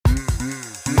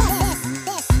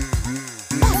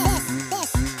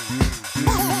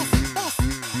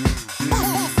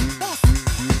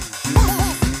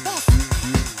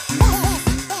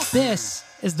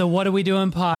is the What Are We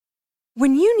Doing podcast.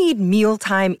 When you need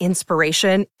mealtime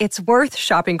inspiration, it's worth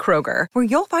shopping Kroger, where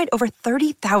you'll find over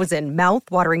 30,000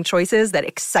 mouth-watering choices that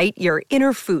excite your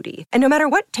inner foodie. And no matter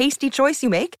what tasty choice you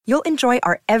make, you'll enjoy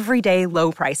our everyday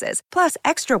low prices, plus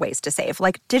extra ways to save,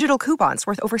 like digital coupons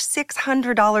worth over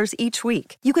 $600 each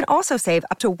week. You can also save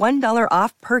up to $1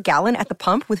 off per gallon at the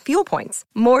pump with fuel points.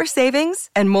 More savings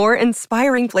and more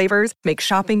inspiring flavors make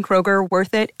shopping Kroger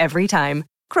worth it every time.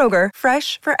 Kroger,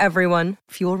 fresh for everyone.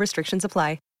 Fuel restrictions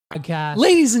apply. Podcast.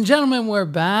 Ladies and gentlemen, we're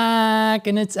back,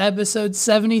 and it's episode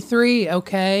 73,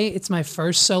 okay? It's my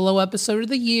first solo episode of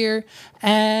the year,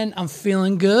 and I'm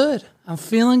feeling good.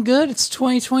 It's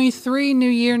 2023, new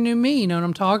year, new me. You know what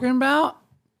I'm talking about?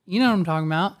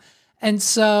 And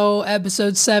so,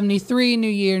 episode 73, new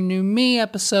year, new me,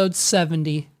 episode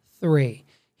 73.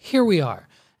 Here we are.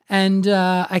 And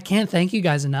I can't thank you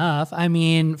guys enough. I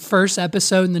mean, first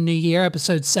episode in the new year,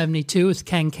 episode 72 with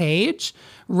Ken Cage.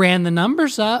 Ran the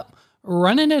numbers up,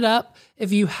 running it up.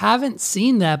 If you haven't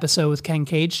seen the episode with Ken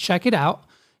Cage, check it out.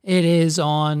 It is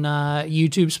on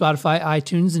YouTube, Spotify,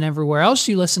 iTunes, and everywhere else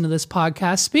you listen to this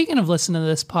podcast. Speaking of listening to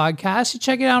this podcast, you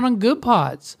check it out on Good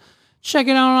Pods. Check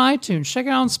it out on iTunes. Check it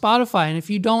out on Spotify. And if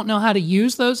you don't know how to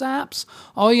use those apps,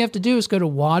 all you have to do is go to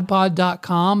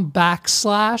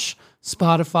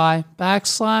wadpod.com/Spotify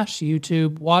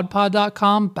 /YouTube,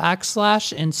 wadpod.com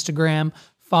 /Instagram.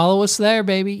 Follow us there,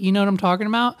 baby. You know what I'm talking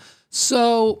about?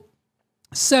 So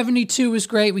 72 is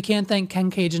great. We can't thank Ken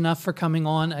Cage enough for coming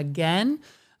on again.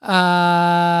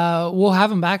 We'll have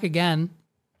him back again.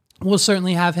 We'll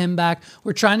certainly have him back.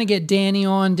 We're trying to get Danny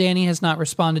on. Danny has not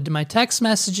responded to my text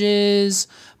messages,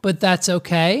 but that's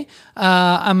okay.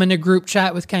 I'm in a group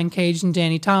chat with Ken Cage and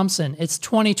Danny Thompson. It's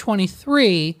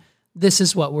 2023. This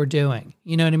is what we're doing.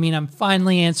 You know what I mean? I'm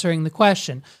finally answering the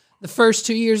question. The first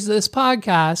 2 years of this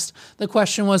podcast, the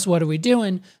question was, what are we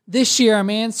doing? This year, I'm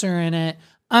answering it.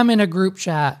 I'm in a group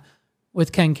chat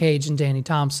with Ken Cage and Danny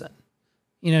Thompson.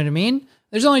 You know what I mean?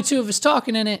 There's only two of us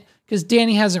talking in it because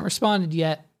Danny hasn't responded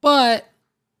yet, but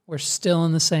we're still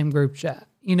in the same group chat.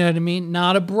 You know what I mean?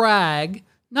 Not a brag.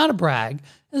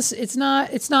 It's not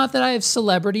that I have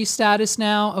celebrity status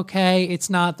now, okay?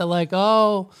 It's not that like,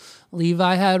 oh,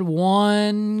 Levi had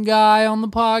one guy on the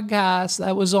podcast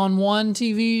that was on one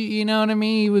TV, you know what I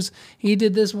mean? He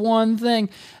did this one thing.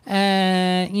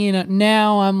 And, you know,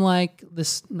 now I'm like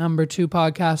this number 2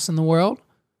 podcast in the world.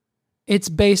 It's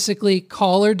basically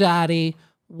Call Her Daddy,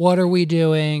 What Are We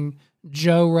Doing,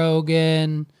 Joe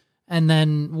Rogan, and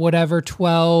then whatever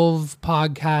 12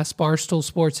 podcasts Barstool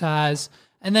Sports has.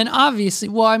 And then obviously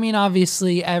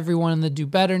everyone in the Do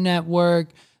Better Network,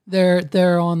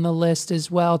 they're on the list as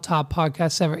well, top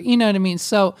podcasts ever. You know what I mean?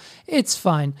 So it's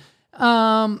fine.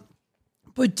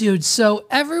 But dude, so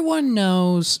everyone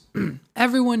knows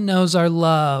our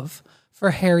love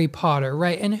for Harry Potter,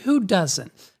 right? And who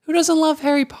doesn't? Who doesn't love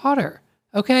Harry Potter?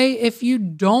 Okay? If you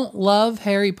don't love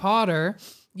Harry Potter,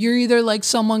 you're either like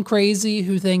someone crazy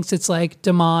who thinks it's like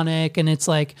demonic and it's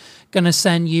like gonna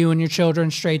send you and your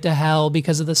children straight to hell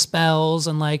because of the spells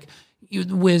and like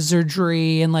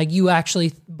wizardry and like you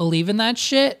actually believe in that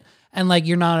shit and like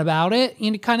you're not about it,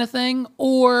 you know, kind of thing,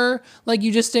 or like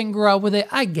you just didn't grow up with it.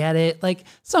 I get it. Like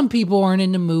some people aren't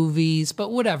into movies,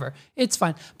 but whatever, it's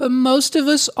fine. But most of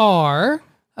us are,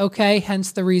 okay?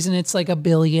 Hence the reason it's like $1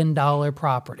 billion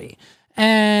property.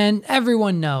 And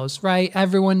everyone knows, right?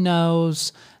 Everyone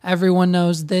knows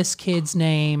this kid's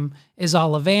name is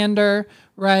Ollivander,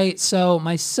 right? So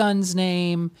my son's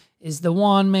name is the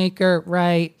wand maker,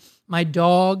 right? My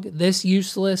dog, this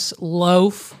useless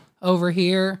loaf over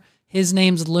here, his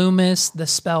name's Loomis, the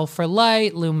spell for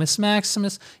light, Loomis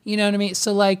Maximus, you know what I mean?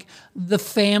 So like the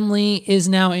family is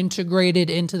now integrated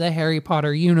into the Harry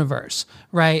Potter universe,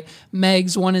 right?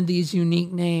 Megs wanted these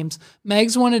unique names.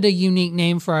 Megs wanted a unique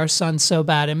name for our son so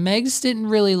bad, and Megs didn't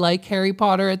really like Harry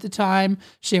Potter at the time.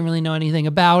 She didn't really know anything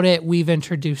about it. We've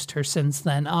introduced her since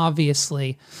then,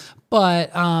 obviously.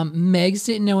 But Megs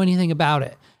didn't know anything about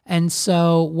it. And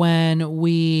so when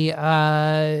she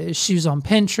was on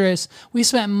Pinterest, we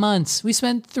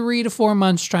spent 3 to 4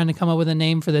 months trying to come up with a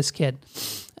name for this kid.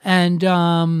 And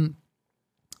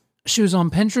she was on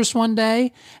Pinterest one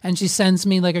day and she sends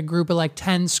me like a group of like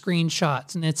 10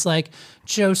 screenshots, and it's like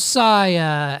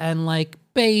Josiah and like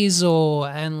Basil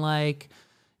and like,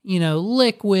 you know,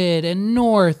 Liquid and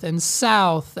North and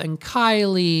South and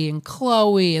Kylie and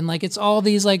Chloe, and like it's all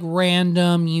these like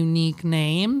random unique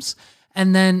names.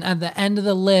 And then at the end of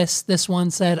the list, this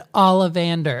one said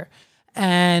Ollivander.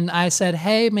 And I said,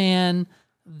 hey, man,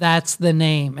 that's the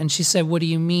name. And she said, what do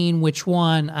you mean? Which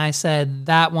one? I said,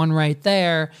 that one right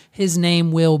there. His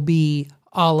name will be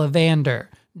Ollivander.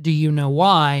 do you know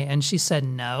why? And she said,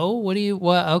 no. What?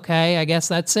 Okay, I guess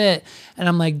that's it. And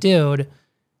I'm like, dude,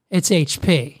 it's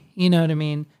HP. You know what I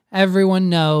mean? Everyone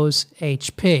knows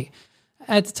HP.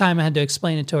 At the time, I had to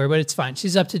explain it to her, but it's fine.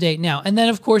 She's up to date now. And then,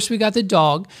 of course, we got the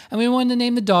dog, and we wanted to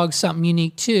name the dog something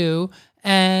unique, too.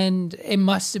 And it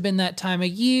must have been that time of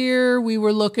year. We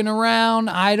were looking around.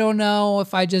 I don't know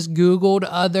if I just Googled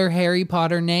other Harry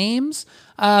Potter names,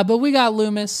 but we got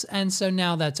Loomis, and so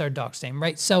now that's our dog's name,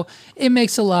 right? So it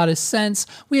makes a lot of sense.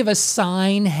 We have a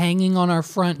sign hanging on our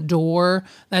front door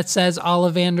that says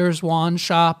Ollivander's Wand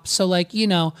Shop. So, like,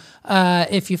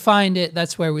 if you find it,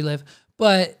 that's where we live.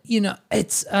 But,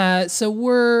 it's, so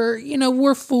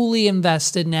we're fully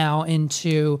invested now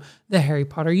into the Harry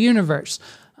Potter universe.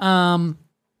 And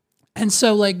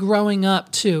so, like, growing up,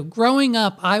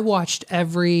 I watched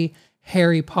every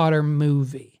Harry Potter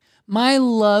movie. My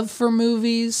love for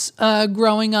movies,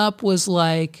 growing up was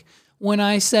like, when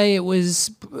I say it was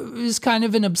kind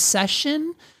of an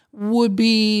obsession, would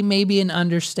be maybe an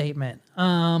understatement.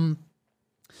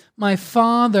 My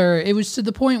father, it was to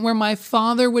the point where my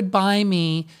father would buy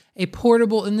me a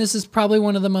portable, and this is probably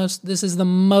this is the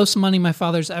most money my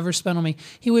father's ever spent on me.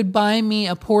 He would buy me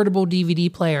a portable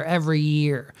DVD player every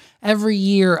year. Every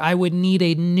year I would need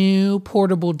a new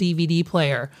portable DVD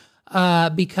player,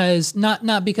 because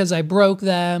not because I broke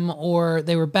them or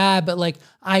they were bad, but like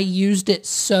I used it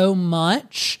so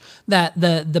much that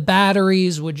the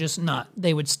batteries would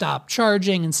they would stop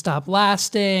charging and stop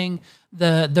lasting.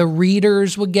 The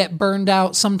readers would get burned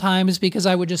out sometimes because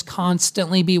I would just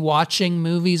constantly be watching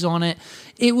movies on it.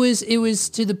 It was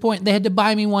to the point they had to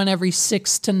buy me one every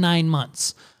 6 to 9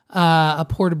 months, a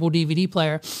portable DVD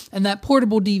player. And that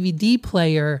portable DVD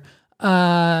player,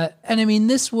 and I mean,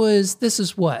 this was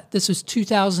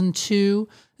 2002.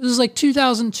 It was like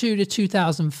 2002 to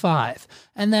 2005.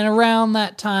 And then around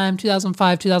that time,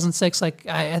 2005, 2006, like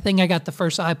I think I got the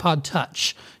first iPod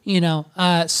Touch,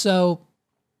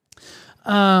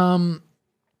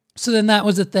 so then that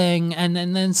was a thing, and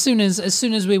then as soon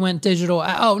as we went digital,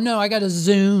 I got a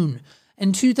Zune.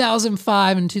 In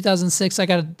 2005 and 2006, I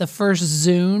got the first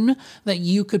Zune that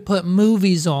you could put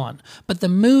movies on, but the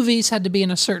movies had to be in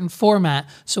a certain format.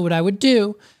 So what I would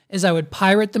do is I would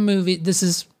pirate the movie. This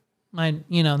is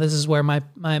where my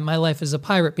life as a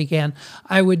pirate began.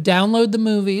 I would download the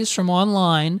movies from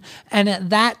online, and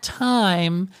at that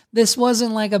time, this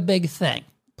wasn't like a big thing.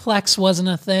 Plex wasn't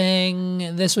a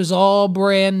thing. This was all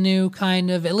brand new, kind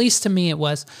of, at least to me it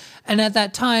was. And at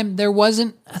that time, there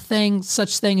wasn't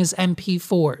such thing as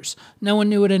MP4s. No one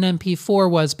knew what an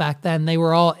MP4 was back then. They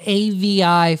were all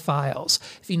AVI files.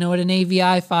 If you know what an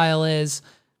AVI file is,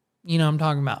 you know what I'm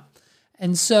talking about.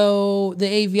 And so the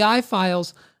AVI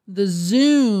files, the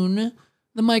Zune,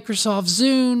 the Microsoft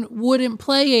Zune wouldn't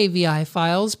play AVI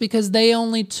files because they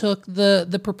only took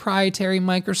the proprietary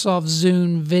Microsoft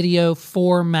Zune video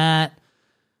format,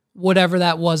 whatever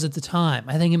that was at the time.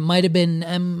 I think it might have been,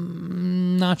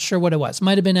 not sure what it was.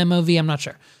 Might have been MOV, I'm not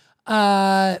sure.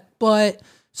 But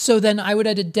so then I would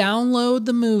have to download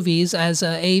the movies as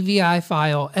an AVI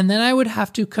file, and then I would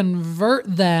have to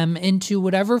convert them into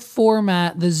whatever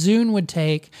format the Zune would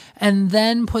take, and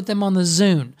then put them on the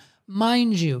Zune.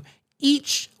 Mind you,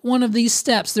 each one of these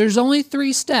steps, there's only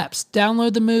 3 steps.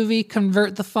 Download the movie,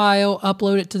 convert the file,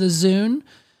 upload it to the Zune.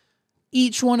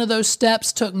 Each one of those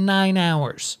steps took 9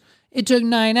 hours. It took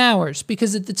 9 hours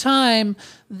because at the time,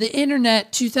 the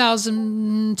internet,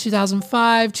 2000,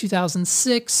 2005,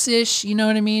 2006-ish, you know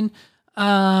what I mean?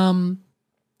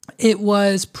 It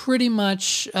was pretty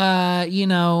much, we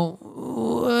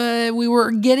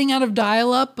were getting out of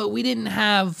dial-up, but we didn't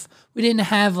have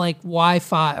like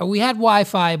Wi-Fi, or we had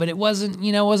Wi-Fi, but it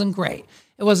wasn't great.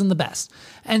 It wasn't the best.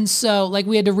 And so like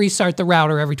we had to restart the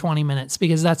router every 20 minutes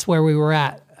because that's where we were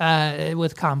at,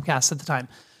 with Comcast at the time.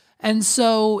 And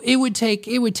so it would take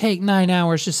 9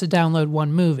 hours just to download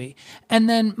one movie. And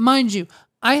then mind you,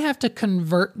 I have to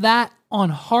convert that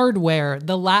on hardware,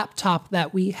 the laptop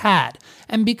that we had.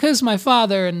 And because my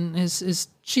father and his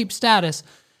cheap status,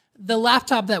 the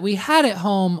laptop that we had at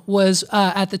home was,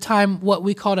 at the time, what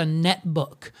we called a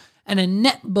netbook. And a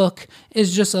netbook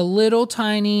is just a little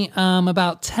tiny,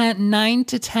 about 9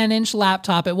 to 10 inch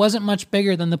laptop. It wasn't much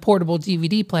bigger than the portable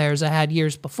DVD players I had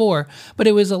years before, but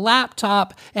it was a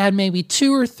laptop. It had maybe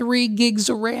 2 or 3 gigs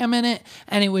of RAM in it,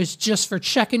 and it was just for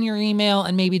checking your email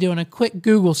and maybe doing a quick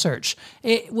Google search.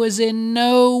 It was in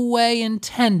no way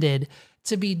intended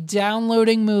to be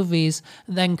downloading movies,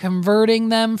 then converting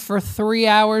them for 3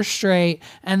 hours straight,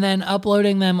 and then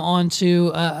uploading them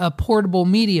onto a portable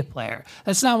media player.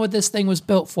 That's not what this thing was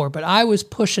built for, but I was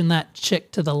pushing that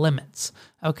chick to the limits.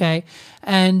 Okay.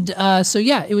 And so,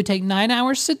 yeah, it would take 9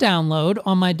 hours to download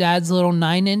on my dad's little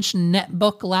 9-inch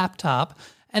netbook laptop.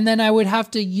 And then I would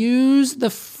have to use the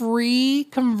free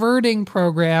converting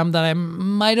program that I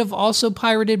might have also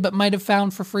pirated, but might have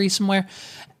found for free somewhere,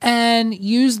 and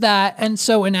use that. And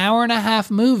so an hour and a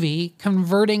half movie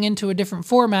converting into a different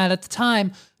format at the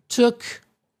time took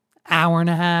hour and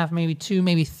a half, maybe 2,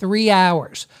 maybe 3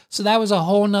 hours. So that was a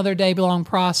whole nother day long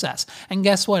process. And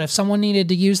guess what? If someone needed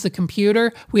to use the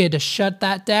computer, we had to shut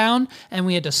that down and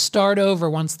we had to start over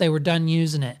once they were done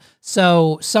using it.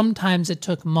 So sometimes it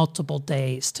took multiple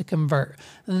days to convert.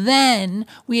 Then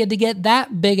we had to get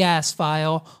that big ass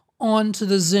file onto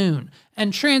the Zune.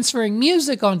 And transferring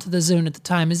music onto the Zune at the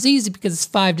time is easy because it's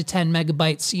 5 to 10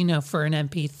 megabytes, for an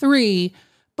MP3,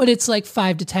 but it's like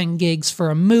 5 to 10 gigs for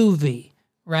a movie.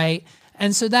 Right?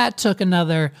 And so that took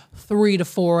another 3 to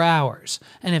 4 hours.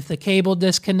 And if the cable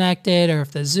disconnected or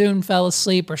if the Zune fell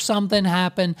asleep or something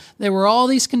happened, there were all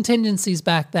these contingencies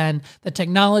back then that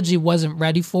technology wasn't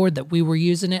ready for, that we were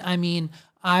using it. I mean,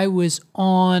 I was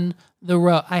on the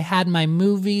road. I had my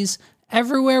movies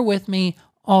everywhere with me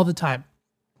all the time.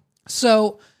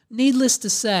 So needless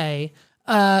to say,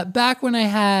 back when I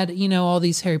had, all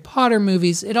these Harry Potter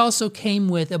movies, it also came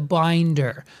with a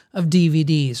binder of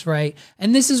DVDs, right?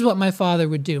 And this is what my father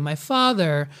would do. My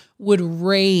father would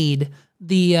raid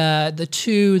the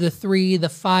 $2, the $3, the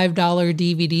 $5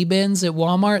 DVD bins at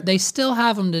Walmart. They still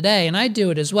have them today, and I do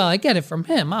it as well. I get it from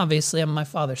him. Obviously, I'm my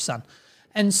father's son.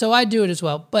 And so I do it as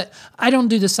well, but I don't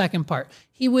do the second part.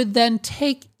 He would then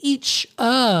take each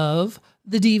of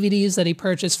the DVDs that he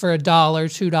purchased for $1,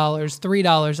 $2,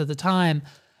 $3 at the time,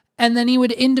 and then he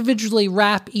would individually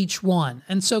wrap each one.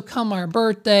 And so come our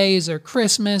birthdays or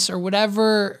Christmas or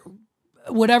whatever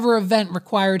event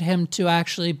required him to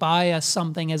actually buy us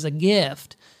something as a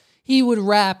gift, he would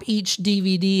wrap each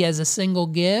DVD as a single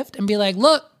gift and be like,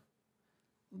 look,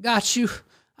 I got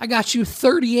you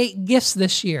 38 gifts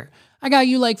this year. I got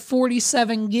you like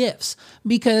 47 gifts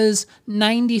because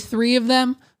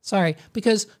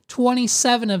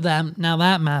 27 of them, now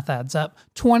that math adds up,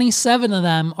 27 of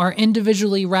them are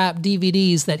individually wrapped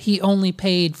DVDs that he only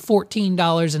paid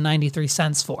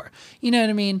 $14.93 for. You know what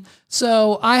I mean?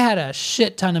 So I had a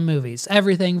shit ton of movies,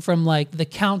 everything from like The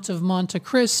Count of Monte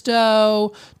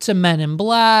Cristo to Men in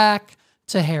Black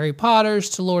to Harry Potter's,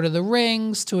 to Lord of the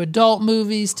Rings, to adult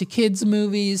movies, to kids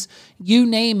movies, you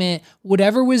name it.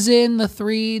 Whatever was in the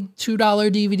 $2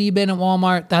 DVD bin at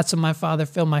Walmart, that's what my father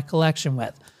filled my collection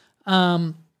with.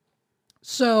 And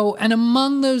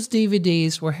among those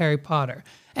DVDs were Harry Potter.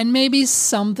 And maybe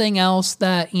something else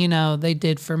that, they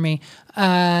did for me.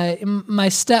 My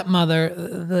stepmother,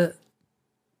 the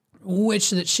witch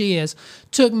that she is,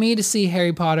 took me to see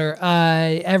Harry Potter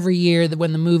every year. That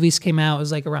when the movies came out, it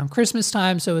was like around Christmas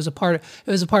time, so it was a part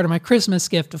of my Christmas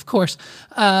gift. Of course,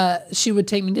 she would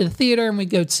take me to the theater and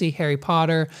we'd go to see Harry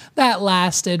Potter. That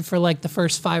lasted for like the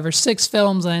first 5 or 6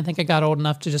 films, and I think I got old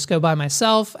enough to just go by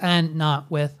myself and not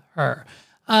with her.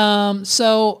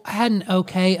 So I had an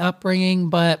okay upbringing,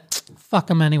 but fuck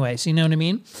them anyways. You know what I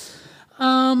mean?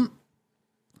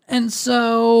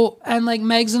 And like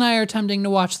Megs and I are attempting to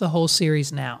watch the whole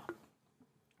series now.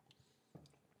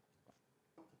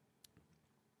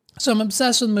 So I'm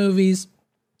obsessed with movies,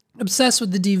 obsessed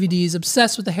with the DVDs,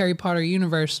 obsessed with the Harry Potter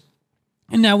universe.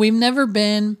 And now we've never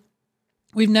been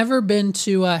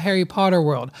to Harry Potter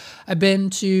World. I've been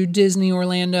to Disney,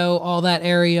 Orlando, all that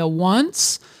area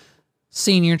once.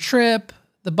 Senior trip,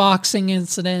 the boxing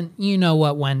incident, you know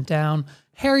what went down.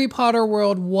 Harry Potter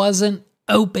World wasn't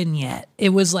open yet. It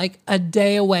was like a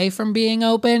day away from being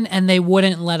open and they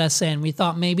wouldn't let us in. We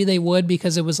thought maybe they would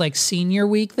because it was like senior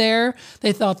week there.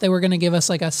 They thought they were going to give us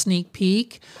like a sneak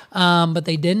peek, but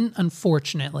they didn't,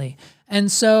 unfortunately.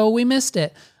 And so we missed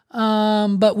it.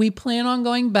 But we plan on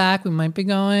going back. We might be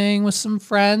going with some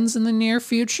friends in the near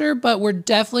future, but we're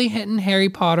definitely hitting Harry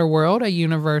Potter World at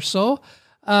Universal.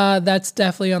 That's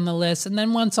definitely on the list. And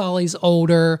then once he's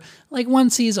older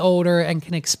and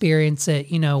can experience it,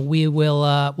 we'll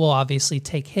obviously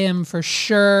take him for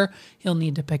sure. He'll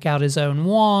need to pick out his own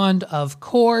wand, of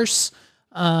course.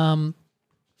 And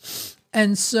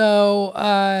so,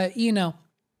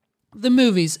 the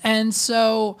movies. And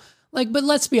so but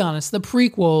let's be honest, the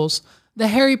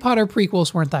Harry Potter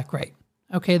prequels weren't that great.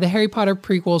 Okay. The Harry Potter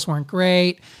prequels weren't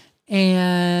great.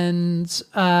 And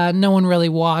no one really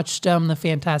watched the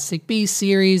Fantastic Beasts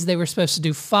series. They were supposed to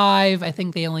do 5. I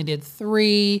think they only did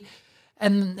 3.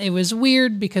 And it was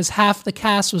weird because half the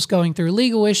cast was going through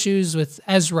legal issues with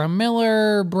Ezra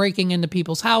Miller breaking into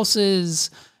people's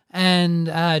houses and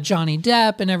Johnny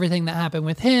Depp and everything that happened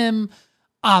with him.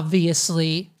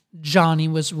 Obviously, Johnny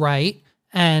was right,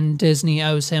 and Disney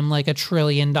owes him like $1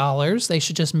 trillion. They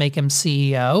should just make him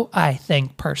CEO, I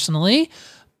think, personally.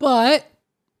 But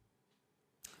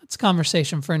it's a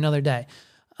conversation for another day.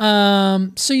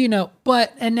 And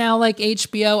now like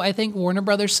HBO, I think Warner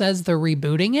Brothers says they're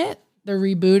rebooting it. We're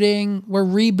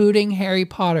rebooting Harry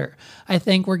Potter. I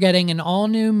think we're getting an all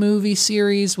new movie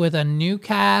series with a new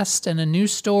cast and a new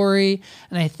story.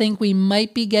 And I think we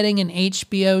might be getting an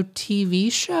HBO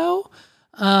TV show.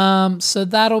 So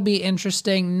that'll be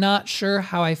interesting. Not sure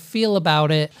how I feel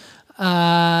about it.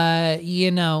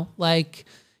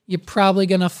 You're probably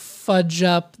going to fudge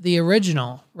up the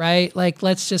original, right? Like,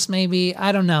 let's just maybe,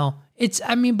 I don't know. But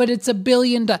it's $1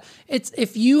 billion.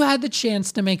 If you had the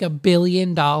chance to make $1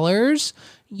 billion,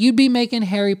 you'd be making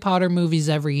Harry Potter movies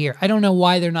every year. I don't know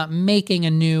why they're not making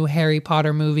a new Harry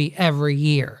Potter movie every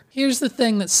year. Here's the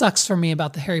thing that sucks for me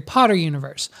about the Harry Potter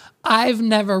universe. I've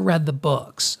never read the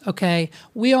books, okay?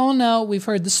 We all know, we've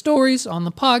heard the stories on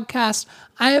the podcast.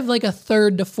 I have like a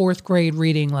 3rd to 4th grade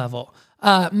reading level.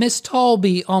 Miss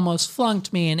Talby almost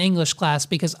flunked me in English class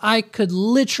because I could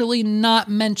literally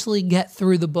not mentally get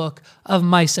through the book of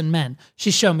Mice and Men. She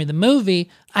showed me the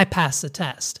movie, I passed the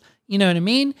test. You know what I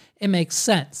mean? It makes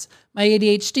sense. My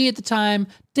ADHD at the time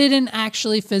didn't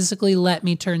actually physically let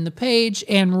me turn the page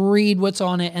and read what's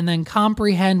on it and then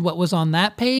comprehend what was on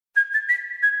that page.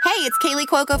 Hey, it's Kaylee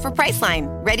Cuoco for Priceline.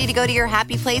 Ready to go to your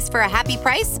happy place for a happy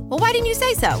price? Well, why didn't you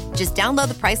say so? Just download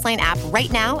the Priceline app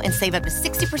right now and save up to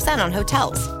 60% on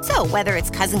hotels. So whether it's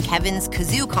Cousin Kevin's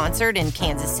Kazoo Concert in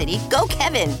Kansas City, go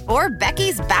Kevin, or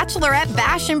Becky's Bachelorette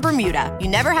Bash in Bermuda, you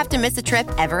never have to miss a trip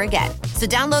ever again. So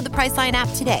download the Priceline app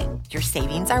today. Your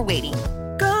savings are waiting.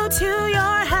 Go to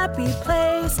your happy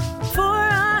place for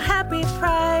a happy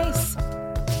price.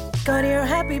 Go to your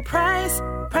happy price,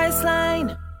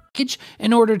 Priceline.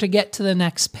 In order to get to the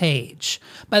next page.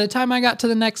 By the time I got to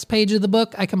the next page of the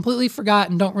book, I completely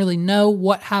forgot and don't really know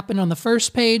what happened on the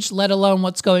first page, let alone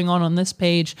what's going on this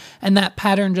page. And that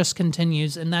pattern just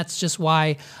continues. And that's just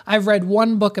why I've read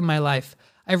one book in my life.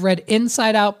 I've read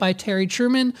Inside Out by Terry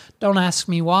Truman. Don't ask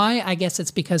me why. I guess it's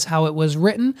because how it was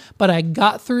written. But I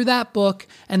got through that book,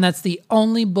 and that's the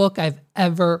only book I've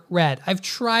ever read. I've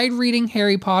tried reading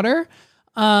Harry Potter.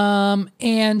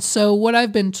 And so what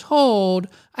I've been told,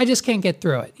 I just can't get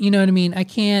through it. You know what I mean? I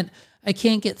can't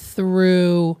get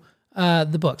through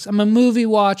the books. I'm a movie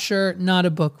watcher, not a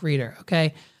book reader.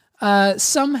 Okay.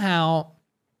 Somehow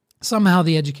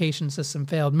the education system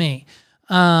failed me.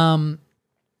 But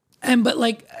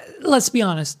let's be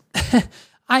honest,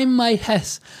 my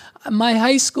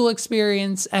high school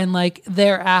experience and like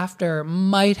thereafter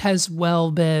might as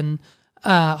well been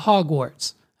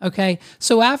Hogwarts. Okay,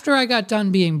 so after I got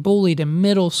done being bullied in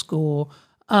middle school,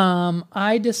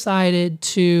 I decided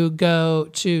to go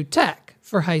to Tech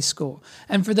for high school.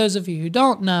 And for those of you who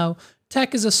don't know,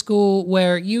 Tech is a school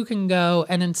where you can go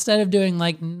and instead of doing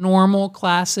like normal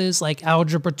classes like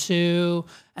Algebra 2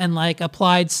 and like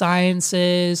Applied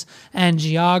Sciences and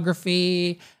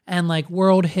Geography and like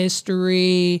World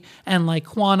History and like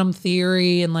Quantum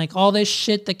Theory and like all this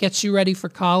shit that gets you ready for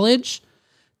college,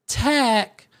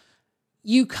 Tech,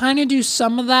 you kind of do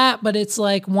some of that, but it's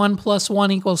like 1 +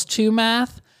 1 = 2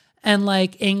 math and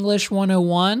like English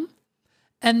 101.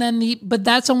 And then but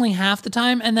that's only half the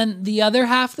time. And then the other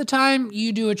half the time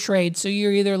you do a trade. So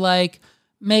you're either like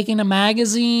making a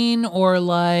magazine or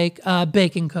like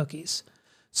baking cookies.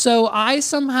 So I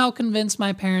somehow convinced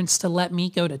my parents to let me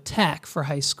go to Tech for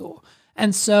high school.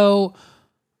 And so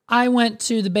I went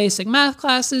to the basic math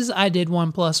classes. I did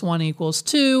 1 + 1 =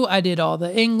 2. I did all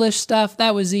the English stuff.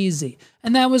 That was easy.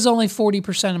 And that was only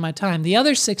 40% of my time. The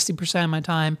other 60% of my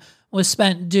time was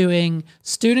spent doing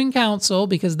student council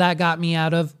because that got me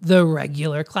out of the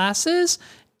regular classes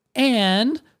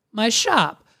and my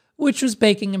shop, which was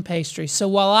baking and pastry. So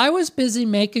while I was busy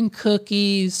making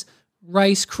cookies,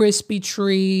 Rice Krispie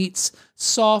treats,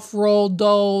 soft rolled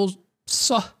dough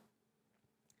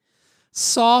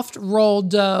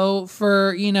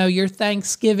for, your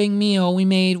Thanksgiving meal. We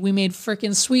made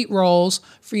freaking sweet rolls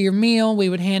for your meal. We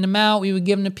would hand them out. We would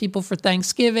give them to people for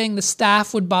Thanksgiving. The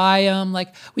staff would buy them.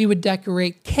 Like we would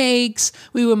decorate cakes.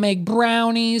 We would make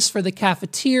brownies for the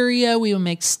cafeteria. We would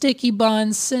make sticky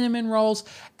buns, cinnamon rolls.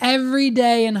 Every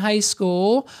day in high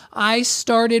school, I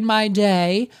started my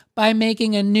day by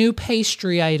making a new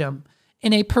pastry item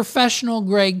in a professional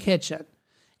grade kitchen.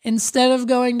 Instead of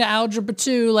going to Algebra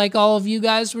 2 like all of you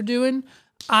guys were doing,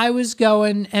 I was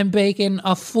going and baking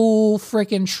a full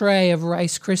freaking tray of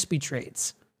Rice Krispie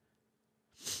treats.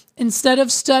 Instead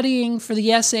of studying for the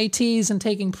SATs and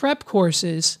taking prep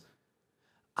courses,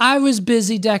 I was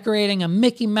busy decorating a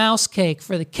Mickey Mouse cake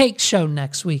for the cake show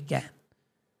next weekend.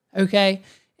 Okay?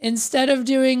 Instead of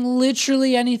doing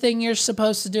literally anything you're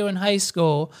supposed to do in high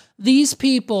school, these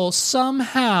people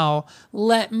somehow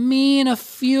let me and a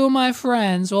few of my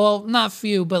friends, well, not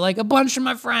few, but like a bunch of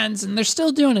my friends, and they're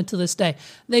still doing it to this day.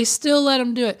 They still let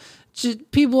them do it.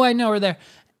 Just people I know are there.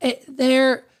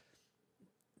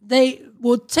 They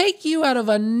will take you out of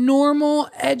a normal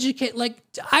like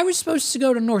I was supposed to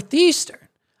go to Northeastern.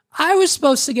 I was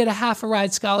supposed to get a half a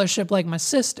ride scholarship like my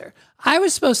sister. I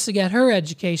was supposed to get her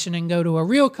education and go to a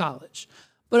real college.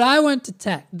 But I went to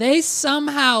Tech. They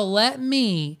somehow let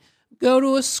me go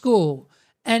to a school,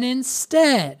 and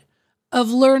instead of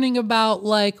learning about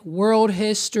like world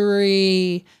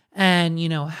history and, you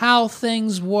know, how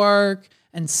things work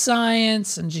and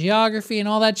science and geography and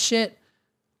all that shit,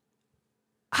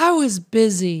 I was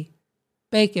busy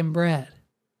baking bread.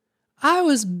 I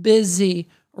was busy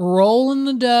rolling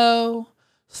the dough,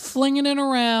 flinging it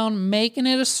around, making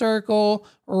it a circle,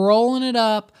 rolling it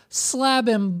up,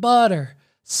 slabbing butter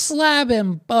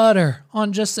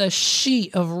on just a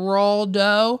sheet of raw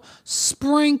dough,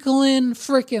 sprinkling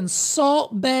freaking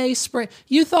Salt Bae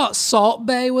You thought Salt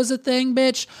Bae was a thing,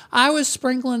 bitch? I was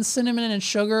sprinkling cinnamon and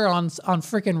sugar on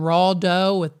freaking raw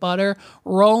dough with butter,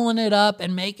 rolling it up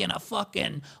and making a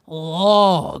fucking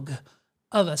log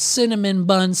of a cinnamon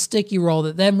bun sticky roll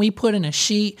that then we put in a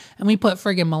sheet, and we put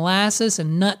friggin' molasses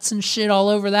and nuts and shit all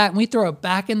over that, and we throw it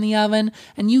back in the oven,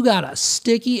 and you got a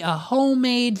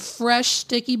homemade fresh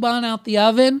sticky bun out the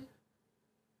oven.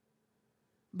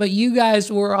 But you guys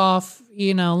were off,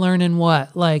 you know, learning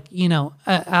what? Like, you know,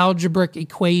 algebraic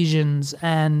equations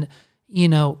and, you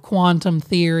know, quantum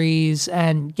theories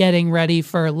and getting ready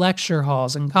for lecture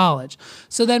halls in college.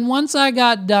 So then once I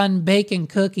got done baking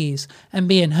cookies and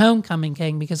being homecoming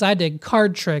king, because I did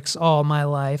card tricks all my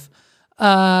life,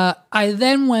 I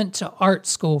then went to art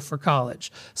school for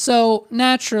college. So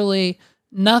naturally,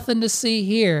 nothing to see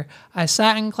here. I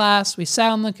sat in class, we sat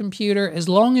on the computer. As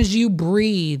long as you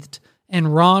breathed in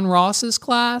Ron Ross's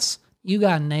class, you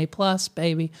got an A+,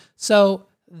 baby. So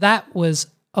that was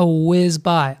a whiz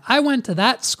by. I went to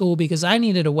that school because I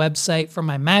needed a website for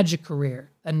my magic career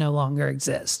that no longer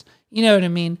exists. You know what I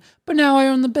mean? But now I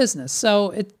own the business,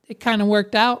 so it kind of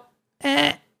worked out.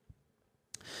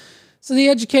 So the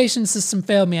education system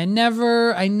failed me. my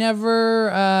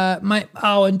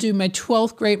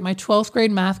 12th grade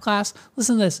math class.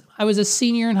 Listen to this. I was a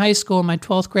senior in high school, and my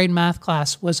 12th grade math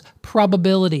class was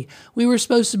probability. We were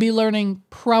supposed to be learning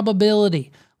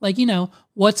probability. Like, you know,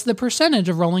 what's the percentage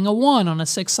of rolling a 1 on a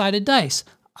 6-sided dice?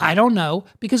 I don't know,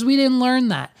 because we didn't learn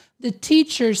that. The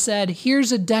teacher said,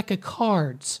 here's a deck of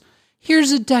cards.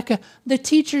 The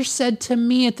teacher said to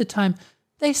me at the time,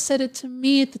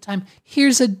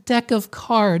 here's a deck of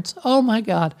cards. Oh my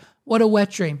God, what a wet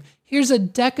dream. Here's a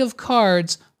deck of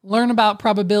cards, learn about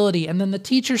probability. And then the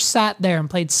teacher sat there and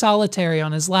played solitary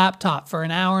on his laptop for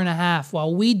an hour and a half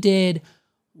while we did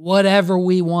whatever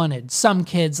we wanted. Some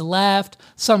kids left,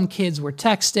 some kids were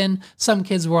texting, some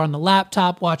kids were on the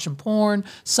laptop watching porn,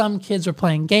 some kids were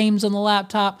playing games on the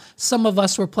laptop, some of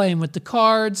us were playing with the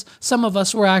cards, some of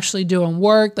us were actually doing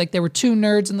work. Like there were 2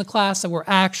 nerds in the class that were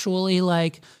actually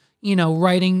like, you know,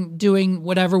 writing, doing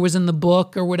whatever was in the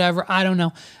book or whatever. I don't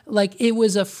know. Like it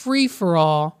was a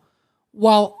free-for-all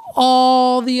while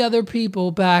all the other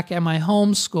people back at my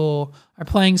home school are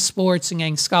playing sports and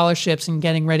getting scholarships and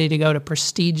getting ready to go to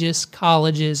prestigious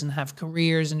colleges and have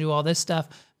careers and do all this stuff.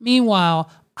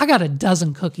 Meanwhile, I got a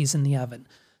dozen cookies in the oven.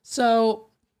 So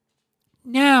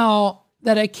now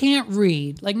that I can't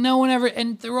read, like no one ever,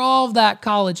 and through all of that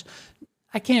college,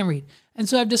 I can't read. And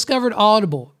so I've discovered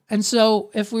Audible. And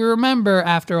so if we remember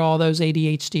after all those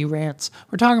ADHD rants,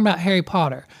 we're talking about Harry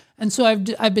Potter. And so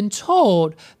I've been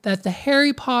told that the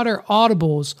Harry Potter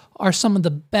audibles are some of the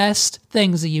best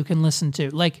things that you can listen to.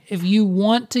 Like if you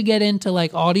want to get into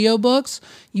like audiobooks,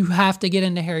 you have to get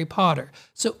into Harry Potter.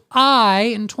 So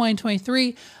in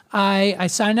 2023, I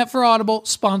signed up for Audible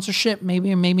sponsorship,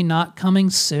 maybe or maybe not,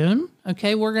 coming soon.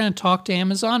 Okay, we're going to talk to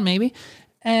Amazon maybe.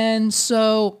 And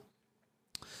so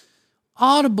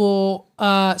Audible,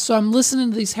 so I'm listening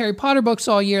to these Harry Potter books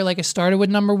all year. Like I started with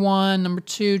number 1, number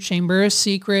 2, Chamber of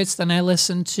Secrets. Then I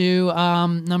listened to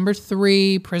number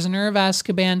 3, Prisoner of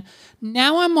Azkaban.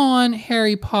 Now I'm on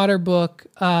Harry Potter book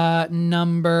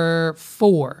number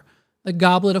 4, The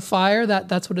Goblet of Fire.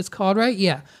 That's what it's called, right?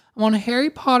 Yeah. I'm on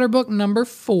Harry Potter book number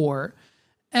 4.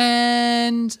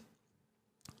 And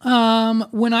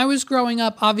When I was growing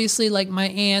up, obviously, like my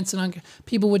aunts and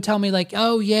people would tell me like,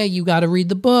 oh yeah, you got to read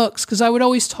the books. Cause I would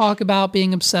always talk about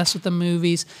being obsessed with the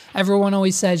movies. Everyone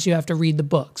always says you have to read the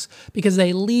books because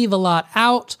they leave a lot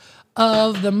out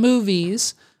of the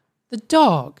movies. The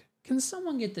dog. Can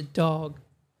someone get the dog?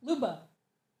 Luba.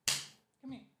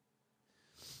 Come here.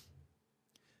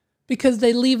 Because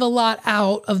they leave a lot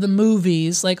out of the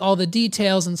movies, like all the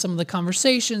details and some of the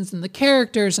conversations and the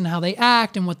characters and how they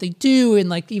act and what they do and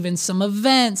like even some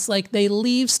events. Like they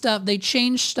leave stuff, they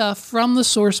change stuff from the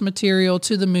source material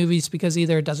to the movies because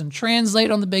either it doesn't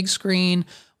translate on the big screen,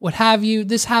 what have you.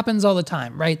 This happens all the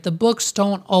time, right? The books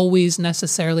don't always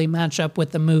necessarily match up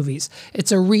with the movies.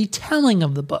 It's a retelling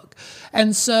of the book.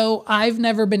 And so I've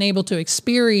never been able to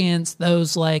experience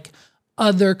those like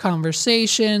other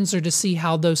conversations or to see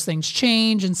how those things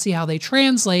change and see how they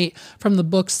translate from the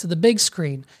books to the big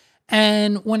screen.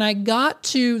 And when I got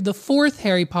to the fourth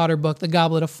Harry Potter book, The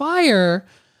Goblet of Fire,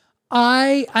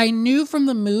 I knew from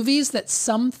the movies that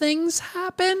some things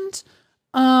happened,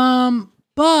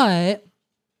 but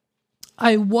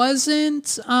I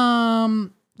wasn't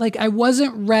I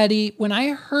wasn't ready. When I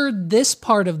heard this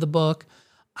part of the book,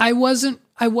 I wasn't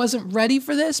ready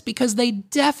for this because they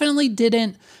definitely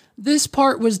didn't. This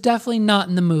part was definitely not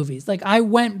in the movies. Like I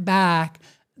went back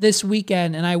this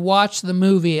weekend and I watched the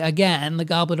movie again, The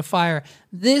Goblet of Fire.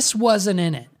 This wasn't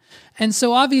in it. And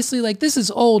so obviously like this is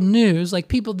old news. Like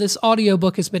this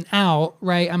audiobook has been out,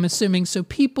 right? I'm assuming. So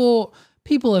people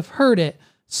have heard it.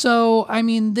 So, I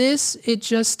mean, it's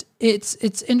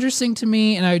interesting to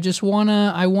me and I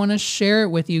want to share it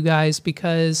with you guys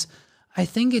because I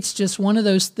think it's just one of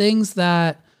those things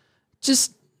that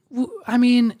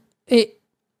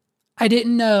I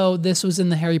didn't know this was in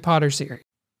the Harry Potter series.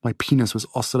 My penis was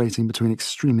oscillating between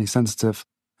extremely sensitive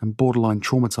and borderline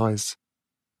traumatized.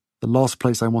 The last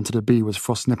place I wanted to be was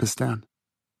Frostnipistan.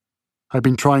 I'd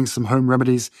been trying some home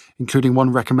remedies, including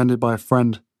one recommended by a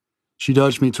friend. She'd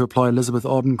urged me to apply Elizabeth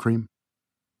Arden cream.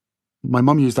 My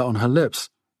mum used that on her lips.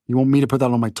 You want me to put that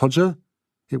on my todger?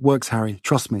 It works, Harry.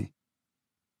 Trust me.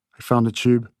 I found a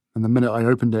tube, and the minute I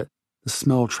opened it, the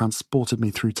smell transported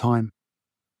me through time.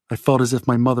 I felt as if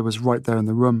my mother was right there in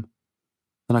the room.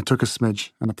 Then I took a smidge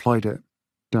and applied it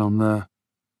down there.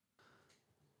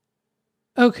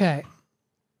 Okay.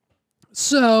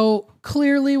 So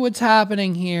clearly what's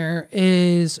happening here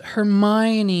is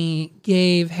Hermione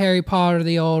gave Harry Potter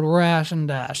the old ration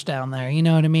dash down there. You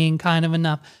know what I mean? Kind of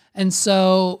enough. And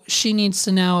so she needs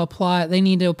to now they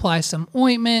need to apply some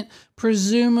ointment,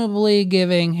 presumably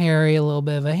giving Harry a little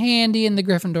bit of a handy in the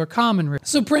Gryffindor common room.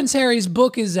 So Prince Harry's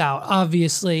book is out,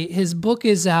 obviously. His book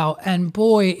is out, and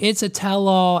boy, it's a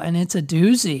tell-all and it's a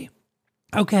doozy.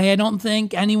 Okay, I don't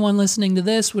think anyone listening to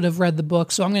this would have read the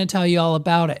book, so I'm going to tell you all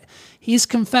about it. He's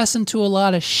confessing to a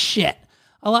lot of shit.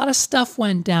 A lot of stuff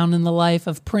went down in the life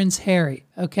of Prince Harry,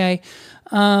 okay?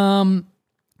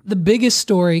 The biggest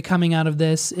story coming out of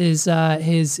this is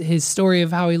his story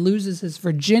of how he loses his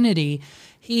virginity.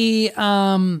 He,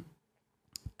 and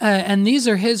these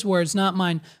are his words, not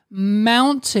mine,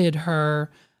 mounted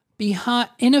her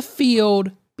in a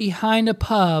field behind a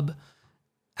pub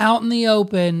out in the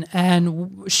open,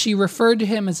 and she referred to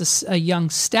him as a young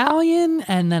stallion,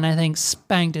 and then I think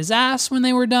spanked his ass when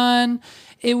they were done.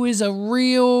 It was a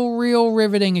real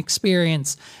riveting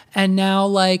experience. And now,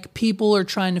 like, people are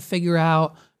trying to figure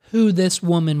out who this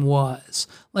woman was.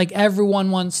 Like,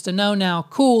 everyone wants to know now.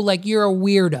 Cool, like, you're a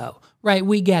weirdo, right?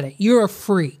 We get it. You're a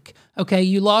freak, okay?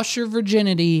 You lost your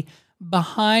virginity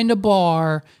behind a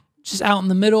bar, just out in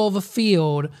the middle of a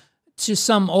field, to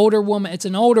some older woman. It's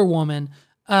an older woman.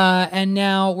 And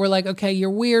now we're like, okay, you're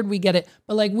weird, we get it,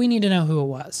 but like, we need to know who it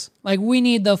was. Like, we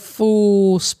need the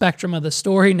full spectrum of the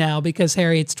story now because,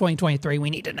 Harry, it's 2023, we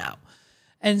need to know.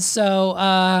 And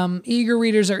so eager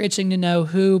readers are itching to know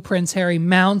who Prince Harry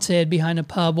mounted behind a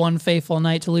pub one fateful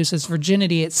night to lose his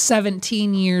virginity at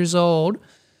 17 years old,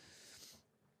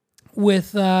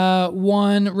 with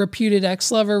one reputed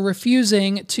ex-lover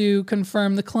refusing to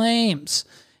confirm the claims.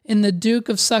 In the Duke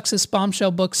of Sussex's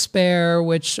bombshell book Spare,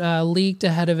 which leaked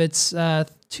ahead of its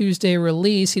Tuesday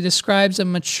release, he describes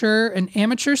an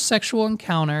amateur sexual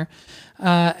encounter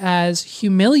as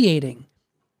humiliating.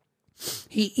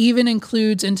 He even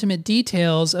includes intimate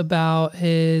details about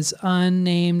his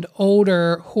unnamed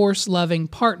older horse-loving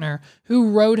partner who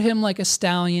rode him like a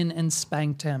stallion and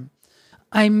spanked him.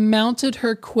 I mounted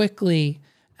her quickly,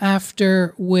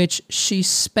 after which she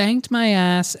spanked my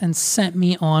ass and sent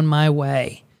me on my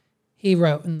way, he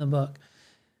wrote in the book.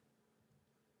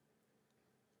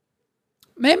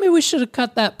 Maybe we should have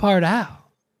cut that part out.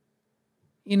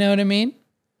 You know what I mean?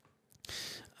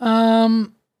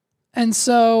 And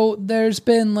so there's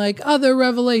been like other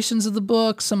revelations of the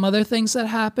book, some other things that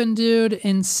happened, dude.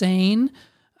 Insane.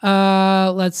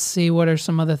 Let's see. What are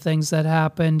some other things that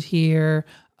happened here?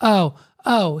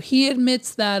 Oh, he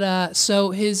admits that,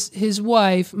 so his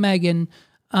wife, Megan,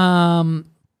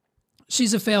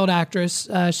 she's a failed actress.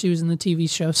 She was in the TV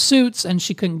show Suits, and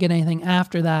she couldn't get anything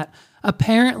after that.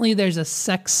 Apparently there's a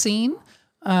sex scene,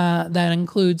 that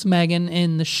includes Megan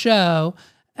in the show.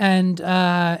 And,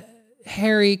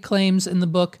 Harry claims in the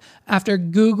book, after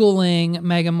Googling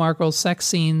Meghan Markle's sex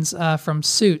scenes from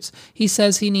Suits, he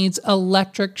says he needs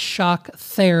electric shock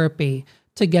therapy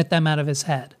to get them out of his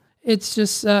head. It's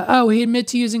just, he admitted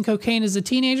to using cocaine as a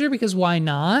teenager because why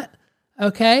not?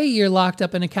 Okay, you're locked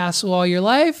up in a castle all your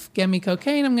life. Get me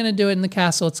cocaine. I'm going to do it in the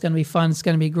castle. It's going to be fun. It's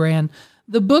going to be grand.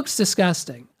 The book's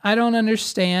disgusting. I don't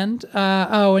understand.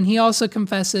 And he also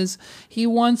confesses he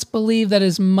once believed that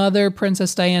his mother,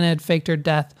 Princess Diana, had faked her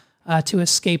death to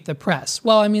escape the press.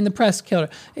 Well, I mean, the press killed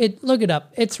her. Look it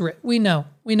up. We know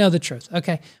the truth.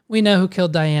 Okay, we know who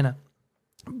killed Diana,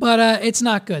 but it's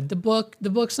not good. The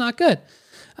book's not good.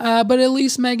 But at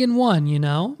least Meghan won. You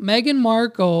know, Meghan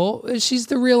Markle. She's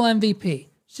the real MVP.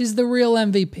 She's the real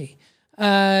MVP.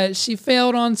 She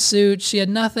failed on Suits. She had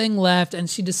nothing left, and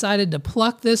she decided to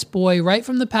pluck this boy right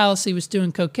from the palace he was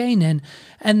doing cocaine in,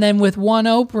 and then with one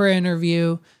Oprah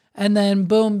interview. And then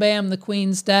boom, bam, the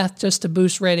Queen's death just to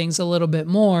boost ratings a little bit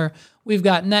more. We've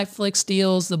got Netflix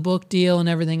deals, the book deal, and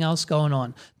everything else going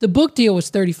on. The book deal was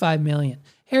 $35 million.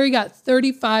 Harry got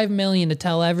 $35 million to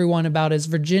tell everyone about his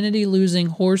virginity-losing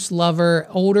horse lover,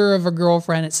 older of a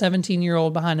girlfriend at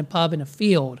 17-year-old behind a pub in a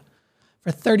field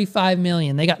for $35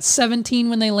 million. They got 17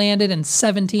 when they landed and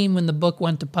 17 when the book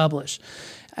went to publish.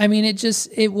 I mean,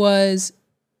 it was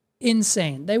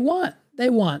insane. They won. They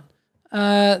won.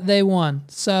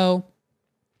 So,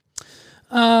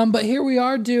 but here we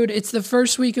are, dude. It's the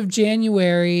first week of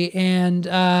January, and,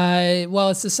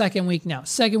 it's the second week now.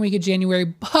 Second week of January.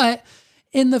 But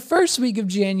in the first week of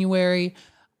January,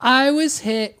 I was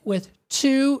hit with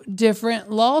 2 different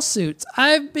lawsuits.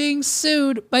 I'm being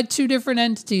sued by 2 different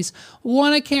entities.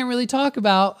 One I can't really talk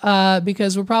about,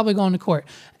 because we're probably going to court.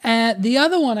 And the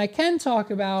other one I can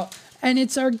talk about, and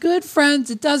it's our good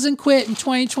friends, It Doesn't Quit in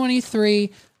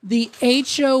 2023. The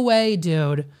HOA,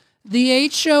 dude.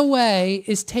 The HOA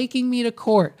is taking me to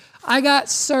court. I got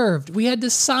served. We had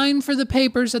to sign for the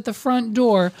papers at the front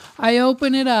door. I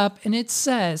open it up and it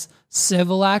says,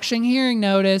 Civil Action Hearing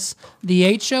Notice,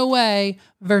 the HOA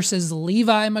versus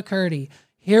Levi McCurdy.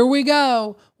 Here we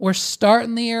go. We're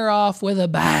starting the year off with a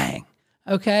bang.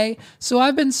 Okay? So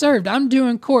I've been served. I'm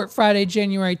doing court Friday,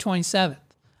 January 27th.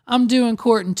 I'm doing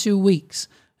court in 2 weeks.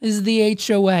 This is the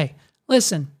HOA.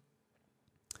 Listen.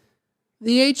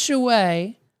 The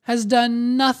HOA has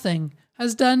done nothing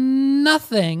that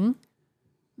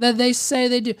they say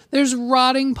they do. There's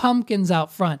rotting pumpkins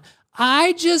out front.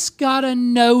 I just got a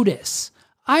notice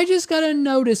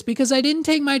because I didn't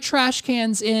take my trash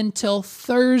cans in till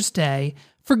Thursday.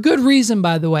 For good reason,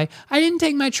 by the way. I didn't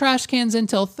take my trash cans in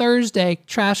till Thursday.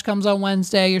 Trash comes on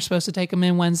Wednesday. You're supposed to take them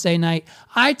in Wednesday night.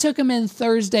 I took them in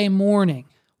Thursday morning.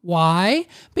 Why?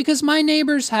 Because my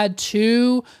neighbors had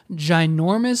 2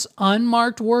 ginormous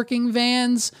unmarked working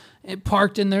vans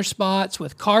parked in their spots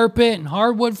with carpet and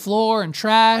hardwood floor and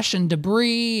trash and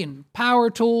debris and power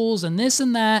tools and this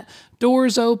and that.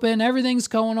 Doors open, everything's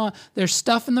going on. There's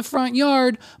stuff in the front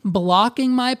yard blocking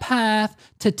my path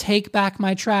to take back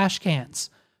my trash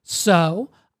cans. So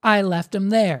I left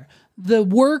them there. The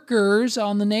workers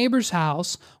on the neighbor's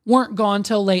house weren't gone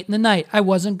till late in the night. I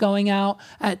wasn't going out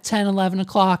at 10, 11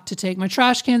 o'clock to take my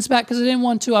trash cans back because I didn't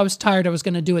want to. I was tired. I was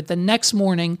going to do it the next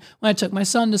morning when I took my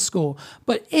son to school.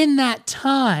 But in that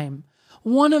time,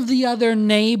 one of the other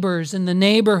neighbors in the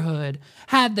neighborhood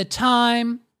had the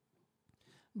time,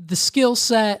 the skill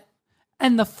set,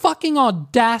 and the fucking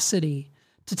audacity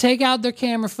to take out their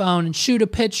camera phone and shoot a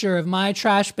picture of my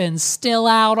trash bin still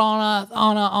out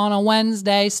on a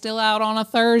Wednesday, still out on a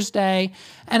Thursday,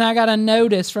 and I got a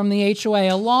notice from the HOA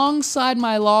alongside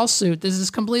my lawsuit. This is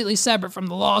completely separate from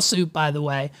the lawsuit, by the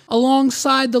way.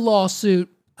 Alongside the lawsuit,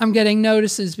 I'm getting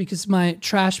notices because my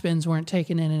trash bins weren't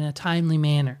taken in a timely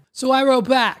manner. So I wrote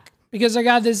back because I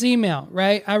got this email,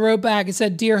 right? I wrote back. It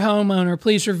said, "Dear homeowner,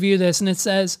 please review this." And it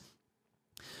says,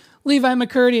 "Levi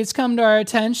McCurdy, it's come to our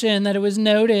attention that it was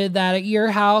noted that at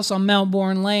your house on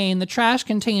Melbourne Lane, the trash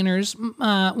containers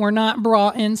were not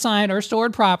brought inside or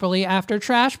stored properly after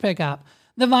trash pickup.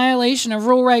 The violation of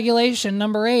Rule Regulation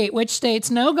Number 8, which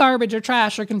states no garbage or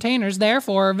trash or containers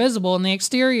therefore are visible in the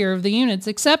exterior of the units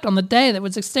except on the day that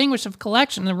was extinguished of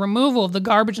collection and removal of the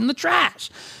garbage and the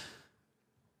trash."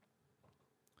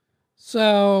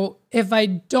 So if I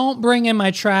don't bring in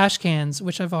my trash cans,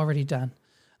 which I've already done,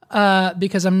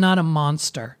 because I'm not a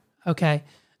monster, okay?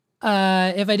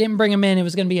 If I didn't bring them in, it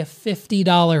was going to be a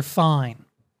 $50 fine.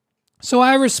 So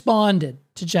I responded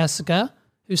to Jessica,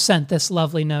 who sent this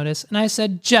lovely notice, and I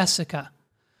said, Jessica,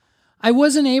 I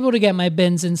wasn't able to get my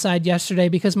bins inside yesterday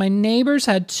because my neighbors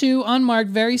had 2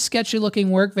 unmarked, very sketchy-looking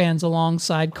work vans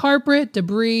alongside carpet,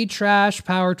 debris, trash,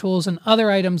 power tools, and other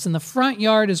items in the front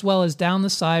yard as well as down the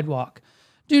sidewalk.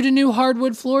 Due to new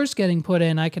hardwood floors getting put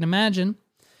in, I can imagine.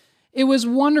 It was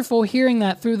wonderful hearing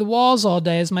that through the walls all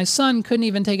day, as my son couldn't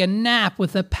even take a nap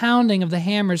with the pounding of the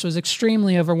hammers was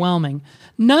extremely overwhelming.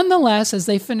 Nonetheless, as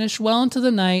they finished well into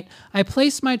the night, I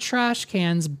placed my trash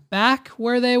cans back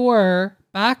where they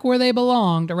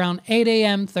belonged around 8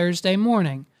 a.m. Thursday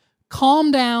morning.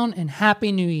 Calm down and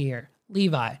Happy New Year,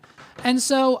 Levi. And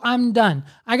so I'm done.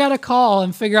 I got to call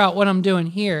and figure out what I'm doing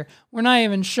here. We're not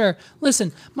even sure.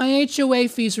 Listen, my HOA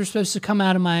fees were supposed to come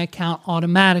out of my account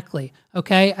automatically.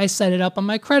 Okay, I set it up on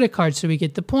my credit card so we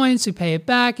get the points, we pay it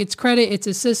back. It's credit, it's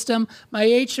a system.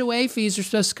 My HOA fees are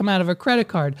supposed to come out of a credit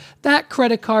card. That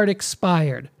credit card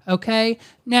expired. Okay,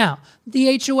 now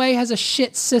the HOA has a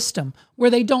shit system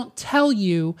where they don't tell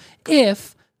you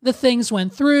if the things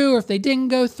went through or if they didn't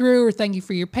go through or thank you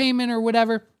for your payment or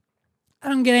whatever. I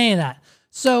don't get any of that.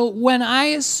 So when I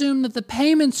assume that the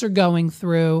payments are going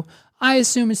through, I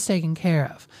assume it's taken care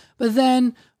of. But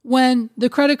then when the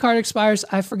credit card expires,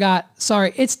 I forgot.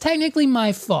 Sorry, it's technically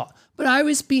my fault. But I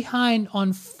was behind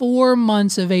on 4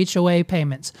 months of HOA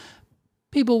payments.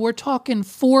 People, we're talking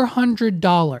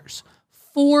 $400.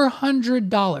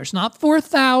 $400. Not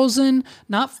 $4,000,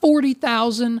 not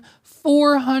 $40,000,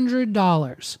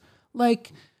 $400.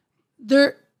 Like,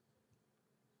 they're...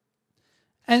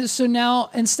 And so now,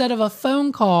 instead of a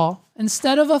phone call that says,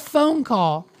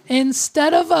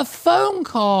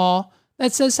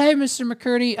 hey, Mr.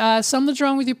 McCurdy, something's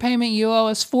wrong with your payment. You owe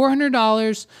us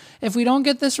 $400. If we don't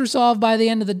get this resolved by the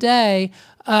end of the day,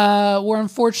 we're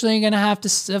unfortunately going to have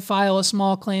to file a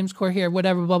small claims court here,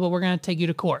 whatever, blah, blah, we're going to take you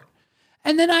to court.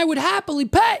 And then I would happily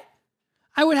pay.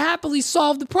 I would happily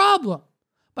solve the problem.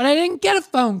 But I didn't get a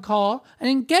phone call. I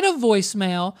didn't get a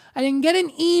voicemail. I didn't get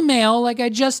an email like I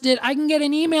just did. I can get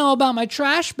an email about my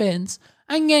trash bins.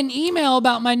 I can get an email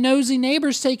about my nosy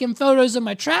neighbors taking photos of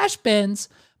my trash bins.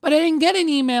 But I didn't get an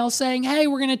email saying, hey,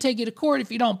 we're going to take you to court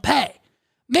if you don't pay.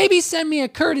 Maybe send me a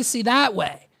courtesy that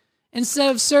way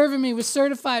instead of serving me with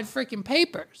certified freaking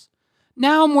papers.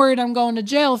 Now I'm worried I'm going to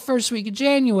jail first week of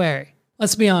January.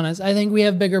 Let's be honest. I think we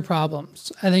have bigger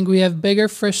problems. I think we have bigger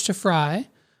fish to fry.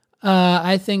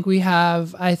 I think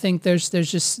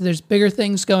there's bigger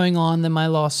things going on than my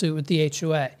lawsuit with the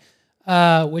HOA,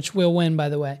 which will win, by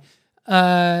the way.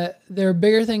 There are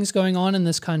bigger things going on in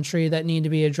this country that need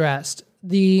to be addressed.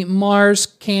 The Mars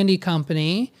Candy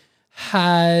Company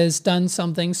has done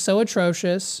something so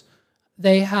atrocious.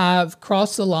 They have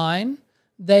crossed the line.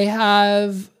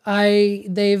 They've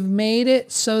made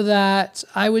it so that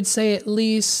I would say at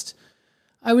least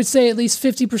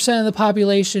 50% of the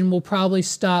population will probably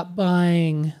stop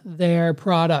buying their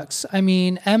products. I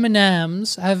mean,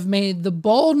 M&M's have made the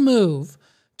bold move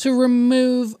to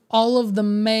remove all of the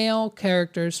male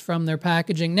characters from their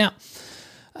packaging. Now,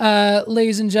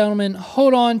 ladies and gentlemen,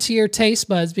 hold on to your taste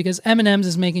buds because M&M's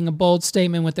is making a bold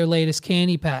statement with their latest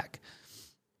candy pack.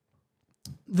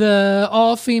 The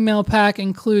all-female pack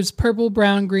includes purple,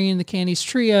 brown, green, the candies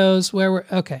trios,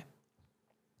 okay.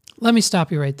 Let me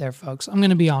stop you right there, folks. I'm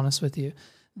going to be honest with you.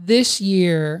 This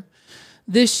year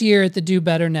at the Do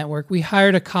Better Network, we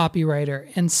hired a copywriter,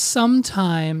 and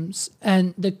sometimes,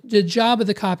 the job of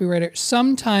the copywriter,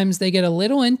 sometimes they get a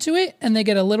little into it and they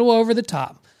get a little over the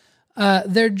top.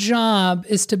 Their job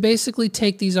is to basically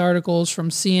take these articles from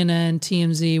CNN,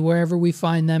 TMZ, wherever we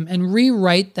find them, and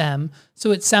rewrite them so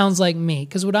it sounds like me.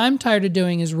 Because what I'm tired of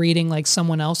doing is reading like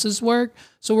someone else's work.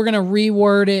 So we're going to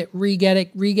reword it,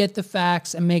 re-get the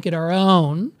facts, and make it our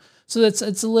own. So it's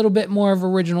a little bit more of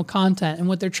original content. And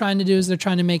what they're trying to do is they're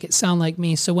trying to make it sound like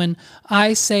me. So when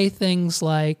I say things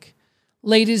like,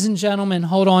 ladies and gentlemen,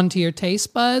 hold on to your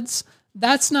taste buds,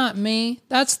 that's not me.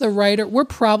 That's the writer. We're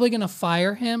probably going to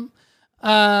fire him.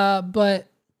 But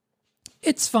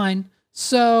it's fine.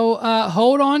 So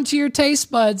hold on to your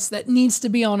taste buds. That needs to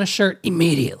be on a shirt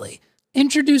immediately.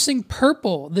 Introducing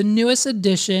Purple, the newest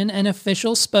addition and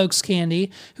official spokes candy,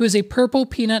 who is a purple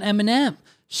peanut M&M.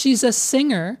 She's a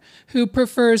singer who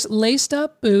prefers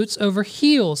laced-up boots over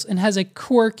heels and has a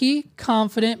quirky,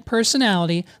 confident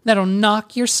personality that'll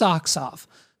knock your socks off.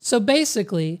 So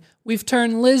basically, we've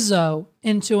turned Lizzo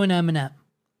into an M&M.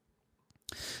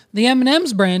 The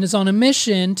M&M's brand is on a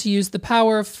mission to use the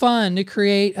power of fun to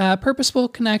create purposeful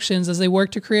connections as they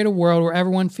work to create a world where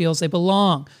everyone feels they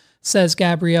belong, says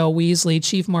Gabrielle Weasley,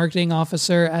 Chief Marketing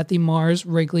Officer at the Mars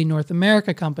Wrigley North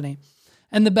America Company.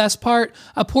 And the best part,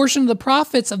 a portion of the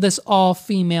profits of this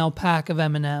all-female pack of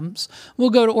M&Ms will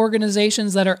go to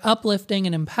organizations that are uplifting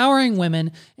and empowering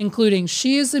women, including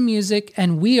She Is the Music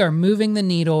and We Are Moving the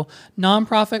Needle,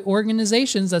 nonprofit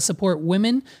organizations that support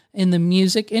women in the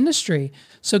music industry.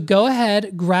 So go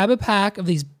ahead, grab a pack of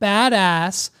these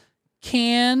badass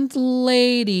canned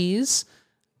ladies.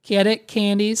 Get it?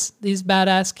 Candies. These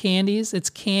badass candies.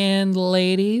 It's canned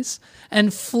ladies.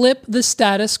 And flip the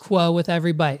status quo with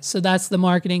every bite. So that's the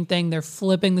marketing thing. They're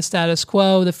flipping the status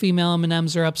quo. The female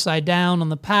M&Ms are upside down on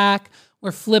the pack.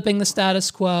 We're flipping the status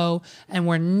quo, and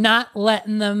we're not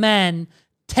letting the men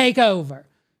take over.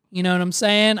 You know what I'm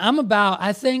saying?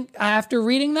 I think after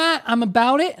reading that, I'm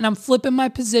about it, and I'm flipping my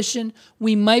position.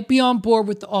 We might be on board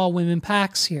with the all-women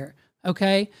packs here,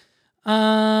 okay?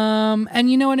 And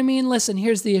you know what I mean? Listen,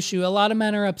 here's the issue. A lot of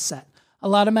men are upset. A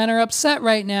lot of men are upset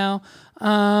right now.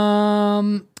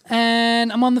 And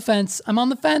I'm on the fence. I'm on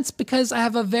the fence because I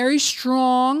have a very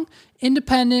strong,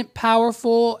 independent,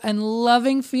 powerful, and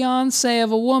loving fiance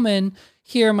of a woman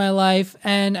here in my life.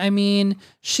 And I mean,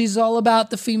 she's all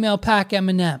about the female pack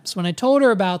M&Ms. When I told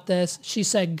her about this, she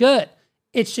said, good,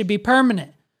 it should be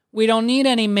permanent. We don't need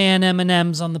any man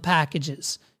M&Ms on the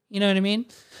packages. You know what I mean?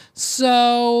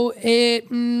 So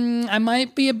I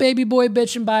might be a baby boy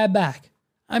bitch and buy a bag.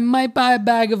 I might buy a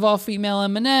bag of all female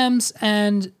M&Ms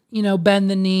and, bend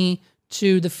the knee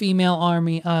to the female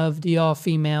army of the all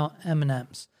female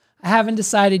M&Ms. I haven't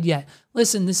decided yet.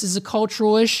 Listen, this is a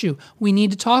cultural issue. We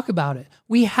need to talk about it.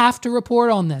 We have to report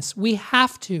on this. We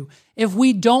have to. If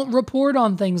we don't report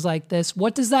on things like this,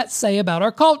 what does that say about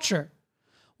our culture?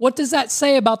 What does that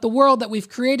say about the world that we've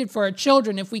created for our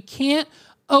children if we can't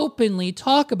openly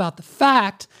talk about the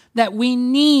fact that we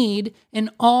need an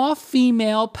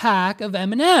all-female pack of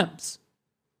M&Ms?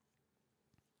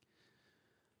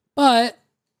 But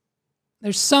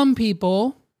there's some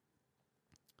people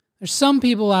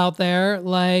out there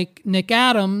like Nick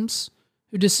Adams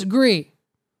who disagree.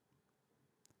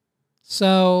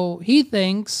 So he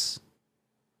thinks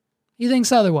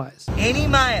otherwise. Any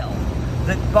male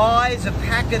that buys a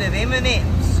packet of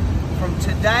M&Ms from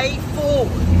today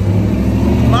forward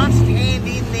must hand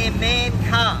in their man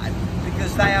card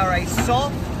because they are a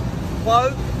soft,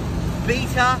 woke,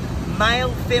 beta,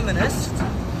 male feminist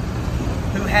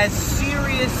who has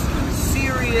serious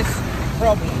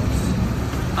problems.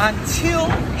 Until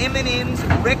M&Ms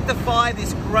rectify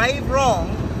this grave wrong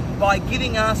by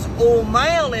giving us all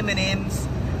male M&Ms,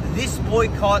 this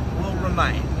boycott will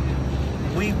remain.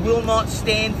 We will not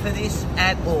stand for this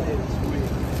at all.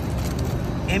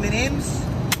 M&Ms.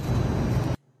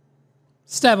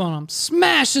 Step on them.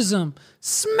 Smashes them.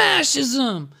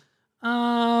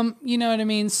 You know what I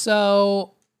mean?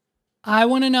 So I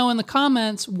want to know in the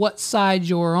comments what side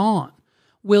you're on.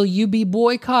 Will you be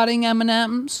boycotting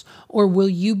M&Ms or will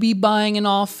you be buying an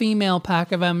all-female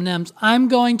pack of M&Ms? I'm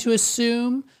going to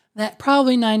assume that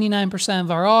probably 99% of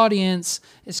our audience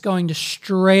is going to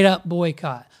straight up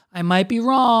boycott. I might be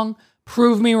wrong.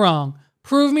 Prove me wrong.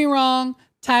 Prove me wrong.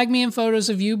 Tag me in photos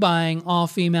of you buying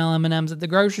all-female M&Ms at the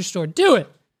grocery store. Do it.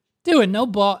 Do it. No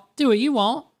bought. Do it. You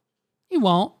won't. You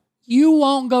won't. You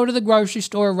won't go to the grocery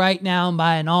store right now and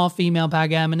buy an all-female pack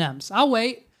of M&Ms. I'll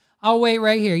wait. I'll wait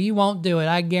right here. You won't do it.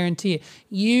 I guarantee it.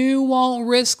 You won't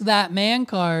risk that man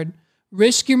card.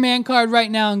 Risk your man card right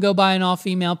now and go buy an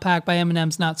all-female pack by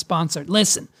M&M's, not sponsored.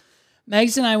 Listen,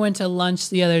 Megs and I went to lunch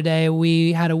the other day.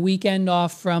 We had a weekend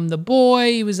off from the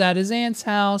boy. He was at his aunt's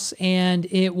house, and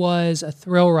it was a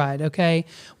thrill ride, okay?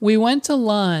 We went to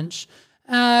lunch.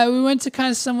 We went to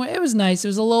kind of somewhere. It was nice. It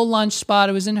was a little lunch spot.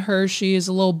 It was in Hershey. It was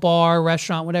a little bar,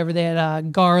 restaurant, whatever. They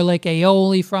had garlic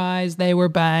aioli fries. They were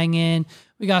banging.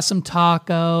 We got some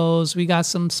tacos. We got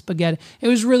some spaghetti. It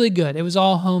was really good. It was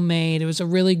all homemade. It was a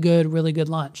really good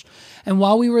lunch. And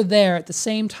while we were there, at the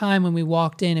same time when we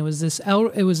walked in, it was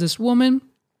this woman,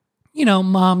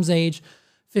 mom's age,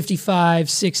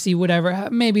 55, 60, whatever,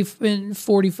 maybe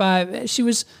 45. She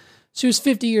was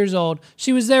 50 years old.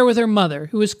 She was there with her mother,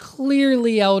 who was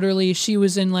clearly elderly. She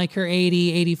was in like her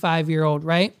 80, 85-year-old,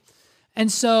 right? And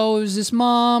so it was this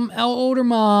mom, older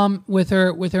mom, with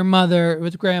her mother,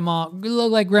 with grandma. It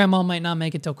looked like grandma might not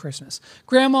make it till Christmas.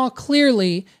 Grandma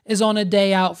clearly is on a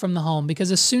day out from the home because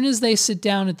as soon as they sit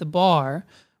down at the bar,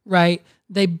 right,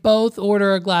 they both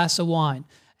order a glass of wine.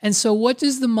 And so what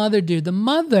does the mother do? The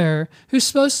mother, who's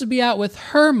supposed to be out with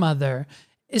her mother,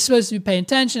 is supposed to be paying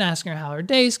attention, asking her how her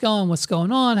day's going, what's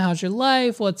going on, how's your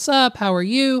life, what's up, how are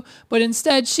you? But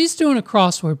instead, she's doing a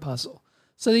crossword puzzle.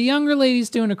 So the younger lady's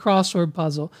doing a crossword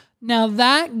puzzle. Now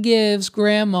that gives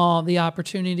Grandma the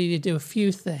opportunity to do a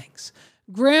few things.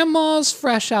 Grandma's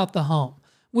fresh out the home,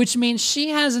 which means she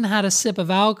hasn't had a sip of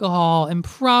alcohol in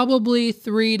probably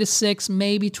 3 to 6,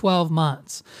 maybe 12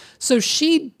 months. So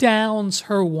she downs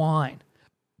her wine.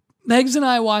 Megs and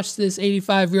I watched this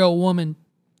 85-year-old woman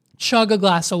chug a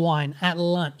glass of wine at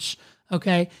lunch,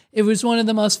 okay? It was one of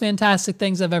the most fantastic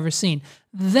things I've ever seen.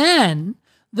 Then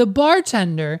the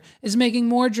bartender is making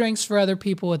more drinks for other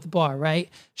people at the bar, right?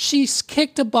 She's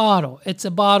kicked a bottle. It's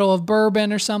a bottle of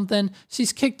bourbon or something.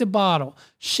 She's kicked a bottle.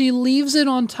 She leaves it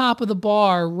on top of the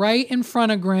bar right in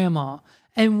front of Grandma.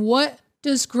 And what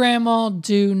does Grandma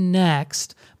do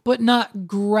next but not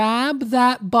grab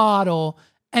that bottle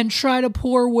and try to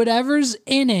pour whatever's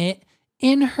in it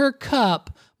in her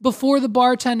cup before the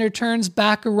bartender turns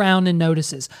back around and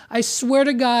notices? I swear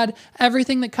to God,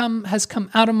 everything that has come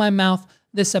out of my mouth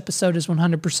this episode is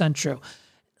 100% true.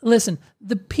 Listen,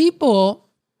 the people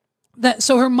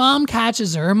so her mom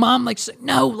catches her. Her mom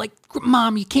no,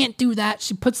 Mom, you can't do that.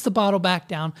 She puts the bottle back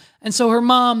down. And so her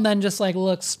mom then just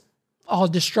looks all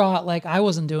distraught, like I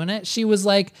wasn't doing it. She was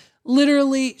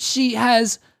literally, she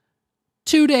has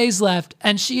 2 days left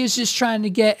and she is just trying to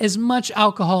get as much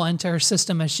alcohol into her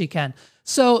system as she can.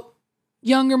 So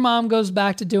younger mom goes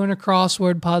back to doing a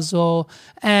crossword puzzle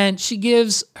and she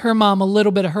gives her mom a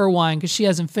little bit of her wine because she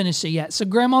hasn't finished it yet. So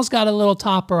Grandma's got a little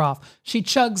topper off. She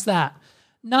chugs that.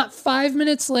 Not 5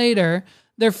 minutes later,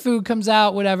 their food comes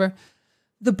out, whatever.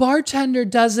 The bartender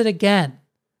does it again.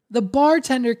 The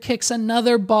bartender kicks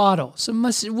another bottle. So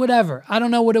whatever. I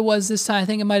don't know what it was this time. I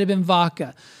think it might have been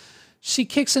vodka. She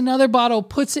kicks another bottle,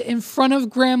 puts it in front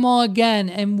of Grandma again,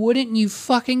 and wouldn't you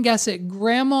fucking guess it,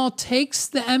 Grandma takes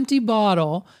the empty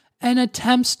bottle and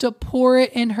attempts to pour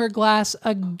it in her glass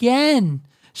again.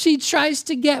 She tries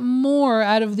to get more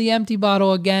out of the empty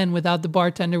bottle again without the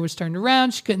bartender was turned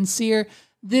around. She couldn't see her.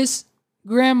 This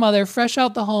grandmother, fresh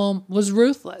out the home, was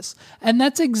ruthless. And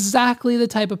that's exactly the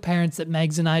type of parents that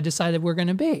Megs and I decided we're going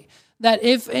to be. That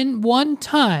if in one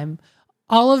time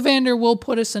Ollivander will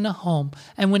put us in a home,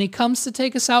 and when he comes to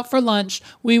take us out for lunch,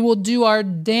 we will do our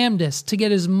damnedest to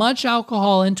get as much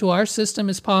alcohol into our system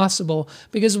as possible,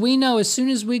 because we know as soon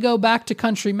as we go back to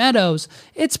Country Meadows,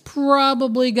 it's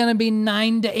probably going to be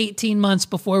 9 to 18 months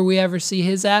before we ever see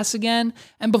his ass again,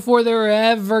 and before they're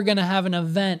ever going to have an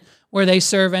event where they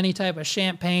serve any type of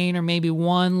champagne or maybe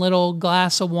one little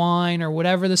glass of wine or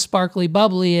whatever the sparkly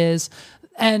bubbly is.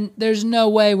 And there's no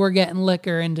way we're getting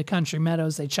liquor into Country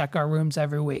Meadows. They check our rooms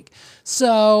every week.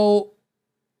 So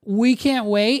we can't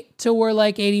wait till we're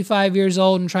 85 years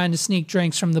old and trying to sneak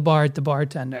drinks from the bar at the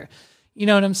bartender. You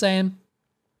know what I'm saying?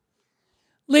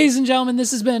 Ladies and gentlemen,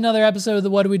 this has been another episode of the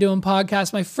What Are We Doing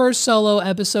podcast, my first solo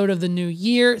episode of the new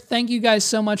year. Thank you guys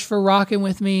so much for rocking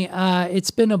with me.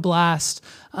 It's been a blast.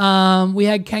 We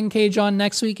had Ken Cage on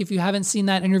next week. If you haven't seen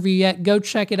that interview yet, go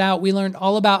check it out. We learned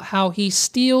all about how he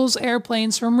steals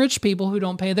airplanes from rich people who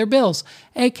don't pay their bills,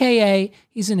 aka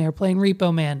he's an airplane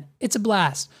repo man. It's a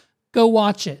blast. Go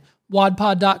watch it.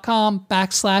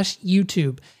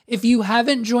 wadpod.com/YouTube. If you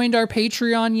haven't joined our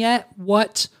Patreon yet,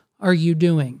 what are you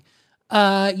doing?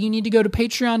 You need to go to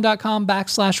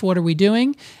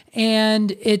patreon.com/whatarewedoing,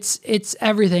 and it's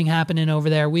everything happening over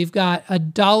there. We've got a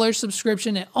 $1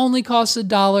 subscription. It only costs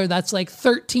 $1. That's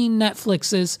 13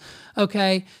 Netflixes.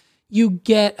 Okay. You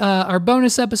get our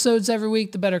bonus episodes every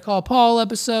week, the Better Call Paul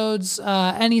episodes,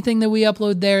 anything that we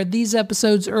upload there. These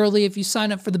episodes early. If you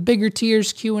sign up for the bigger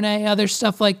tiers, Q&A, other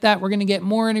stuff like that, we're going to get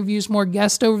more interviews, more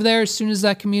guests over there as soon as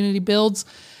that community builds,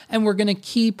 and we're going to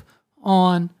keep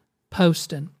on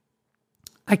posting.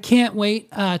 I can't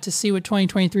wait to see what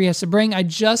 2023 has to bring. I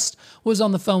just was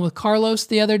on the phone with Carlos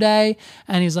the other day,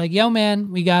 and he's like, yo,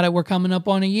 man, we got it. We're coming up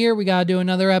on a year. We got to do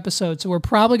another episode. So we're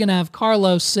probably going to have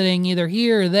Carlos sitting either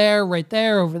here or there, right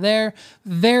there, over there,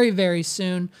 very, very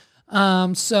soon.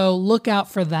 So look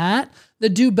out for that. The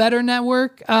Do Better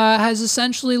Network has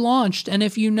essentially launched. And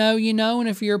if you know, you know, and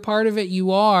if you're a part of it,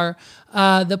 you are.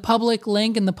 The public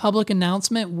link and the public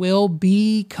announcement will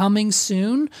be coming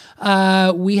soon.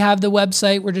 We have the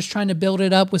website. We're just trying to build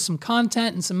it up with some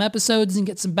content and some episodes and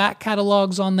get some back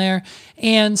catalogs on there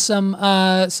and some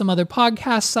other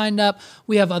podcasts signed up.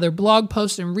 We have other blog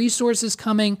posts and resources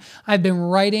coming. I've been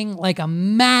writing like a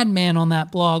madman on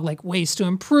that blog, like ways to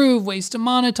improve, ways to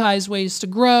monetize, ways to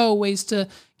grow, ways to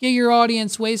get your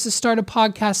audience, ways to start a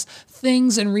podcast,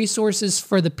 things and resources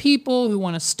for the people who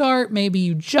want to start. Maybe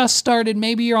you just started started.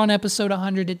 Maybe you're on episode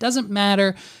 100. It doesn't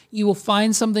matter. You will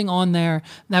find something on there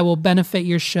that will benefit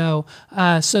your show.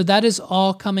 So that is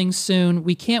all coming soon.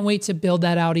 We can't wait to build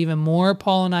that out even more.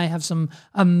 Paul and I have some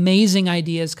amazing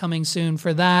ideas coming soon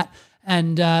for that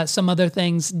and some other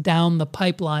things down the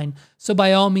pipeline. So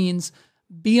by all means,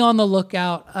 be on the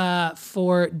lookout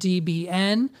for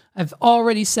DBN. I've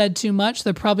already said too much.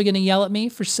 They're probably going to yell at me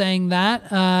for saying that.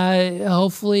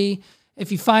 Hopefully, if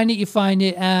you find it, you find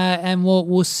it, and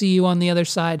we'll see you on the other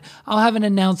side. I'll have an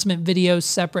announcement video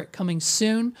separate coming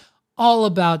soon, all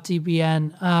about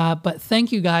DBN. But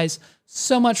thank you guys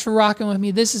so much for rocking with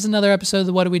me. This is another episode of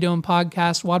the What Are We Doing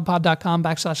podcast.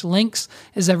 wadpod.com/links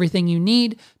is everything you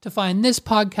need to find this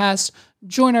podcast.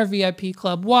 Join our VIP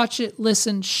club, watch it,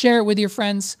 listen, share it with your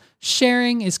friends.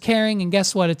 Sharing is caring, and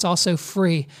guess what? It's also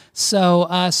free.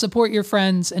 So support your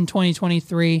friends in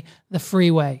 2023 the free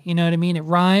way. You know what I mean? It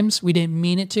rhymes. We didn't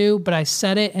mean it to, but I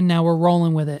said it, and now we're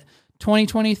rolling with it.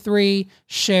 2023,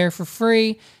 share for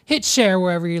free. Hit share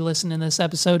wherever you're listening to this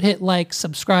episode. Hit like,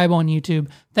 subscribe on YouTube.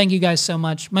 Thank you guys so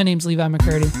much. My name's Levi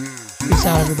McCurdy. Peace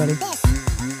out, everybody.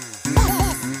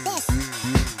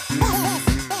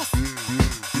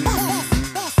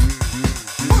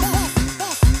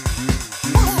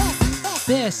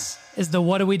 This is the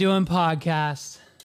What Are We Doing podcast.